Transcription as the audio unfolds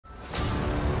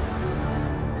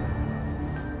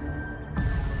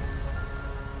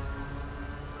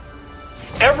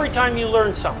Every time you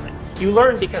learn something, you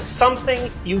learn because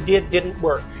something you did didn't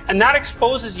work. And that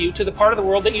exposes you to the part of the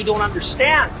world that you don't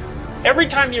understand. Every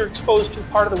time you're exposed to a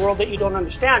part of the world that you don't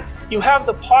understand, you have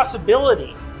the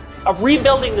possibility of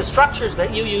rebuilding the structures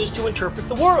that you use to interpret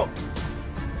the world.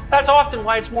 That's often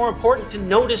why it's more important to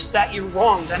notice that you're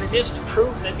wrong than it is to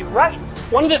prove that you're right.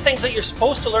 One of the things that you're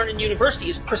supposed to learn in university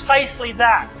is precisely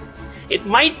that. It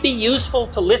might be useful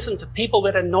to listen to people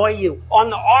that annoy you on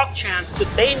the off chance that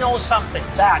they know something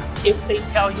that, if they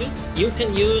tell you, you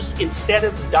can use instead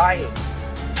of dying.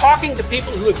 Talking to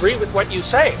people who agree with what you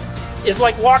say is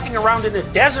like walking around in a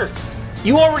desert.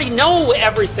 You already know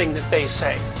everything that they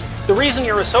say. The reason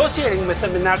you're associating with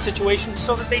them in that situation is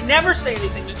so that they never say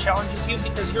anything that challenges you,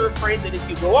 because you're afraid that if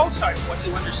you go outside of what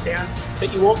you understand,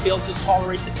 that you won't be able to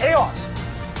tolerate the chaos.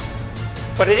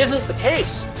 But it isn't the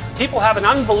case. People have an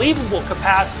unbelievable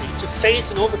capacity to face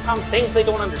and overcome things they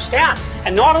don't understand.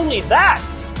 And not only that,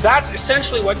 that's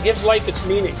essentially what gives life its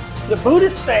meaning. The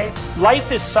Buddhists say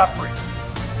life is suffering.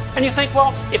 And you think,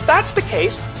 well, if that's the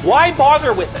case, why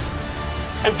bother with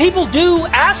it? And people do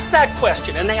ask that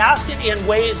question, and they ask it in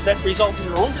ways that result in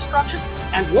their own destruction,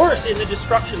 and worse, in the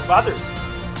destruction of others.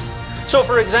 So,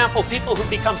 for example, people who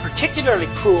become particularly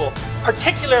cruel,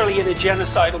 particularly in a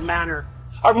genocidal manner,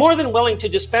 are more than willing to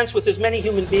dispense with as many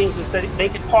human beings as they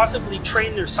could possibly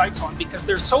train their sights on, because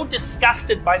they're so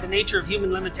disgusted by the nature of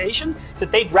human limitation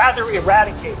that they'd rather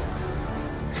eradicate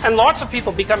it. And lots of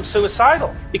people become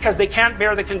suicidal because they can't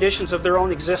bear the conditions of their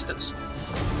own existence.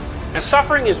 And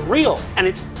suffering is real, and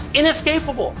it's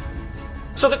inescapable.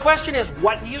 So the question is,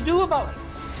 what do you do about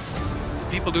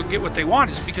it? People don't get what they want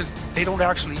is because they don't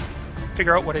actually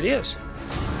figure out what it is.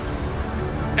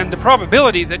 And the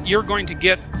probability that you're going to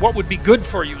get what would be good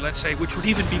for you, let's say, which would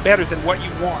even be better than what you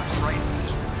want, right?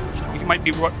 Because, you might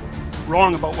be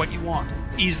wrong about what you want,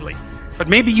 easily. But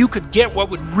maybe you could get what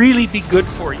would really be good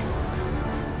for you.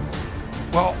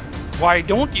 Well, why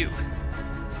don't you?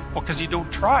 Well, because you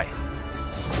don't try.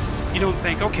 You don't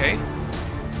think, okay,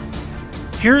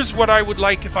 here's what I would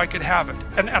like if I could have it.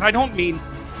 And I don't mean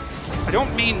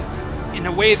in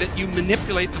a way that you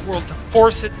manipulate the world to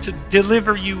force it to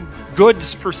deliver you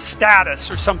goods for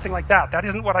status or something like that. That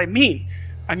isn't what I mean.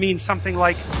 I mean something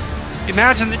like,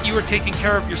 imagine that you were taking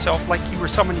care of yourself like you were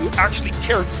someone you actually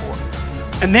cared for.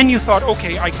 And then you thought,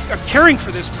 okay, I'm caring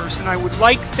for this person. I would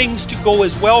like things to go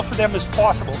as well for them as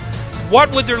possible.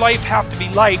 What would their life have to be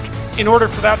like in order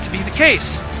for that to be the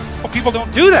case? Well, people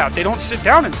don't do that. They don't sit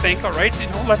down and think, all right,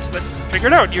 let's figure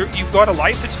it out. You've got a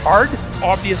life. It's hard,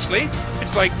 obviously.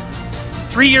 It's like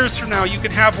 3 years from now, you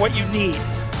can have what you need.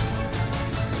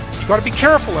 You've got to be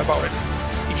careful about it.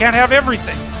 You can't have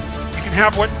everything. You can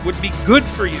have what would be good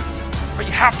for you, but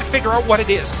you have to figure out what it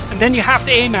is, and then you have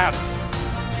to aim at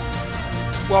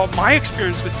it. Well, my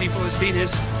experience with people has been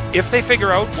is, if they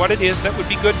figure out what it is that would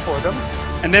be good for them,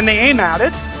 and then they aim at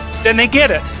it, then they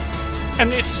get it.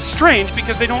 And it's strange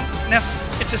because they don't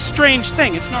necessarily, it's a strange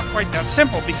thing. It's not quite that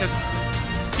simple because,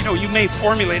 you may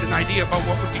formulate an idea about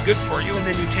what would be good for you, and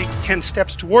then you take 10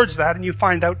 steps towards that, and you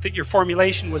find out that your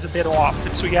formulation was a bit off,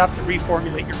 and so you have to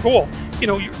reformulate your goal.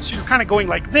 So you're kind of going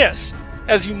like this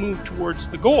as you move towards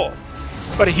the goal.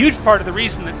 But a huge part of the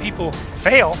reason that people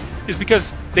fail is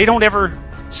because they don't ever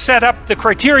set up the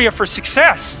criteria for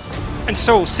success. And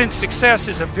so, since success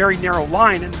is a very narrow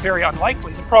line and very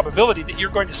unlikely, the probability that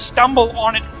you're going to stumble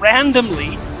on it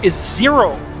randomly is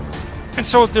 0. And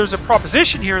so there's a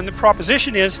proposition here, and the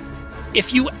proposition is,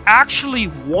 if you actually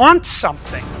want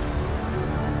something,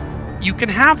 you can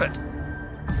have it.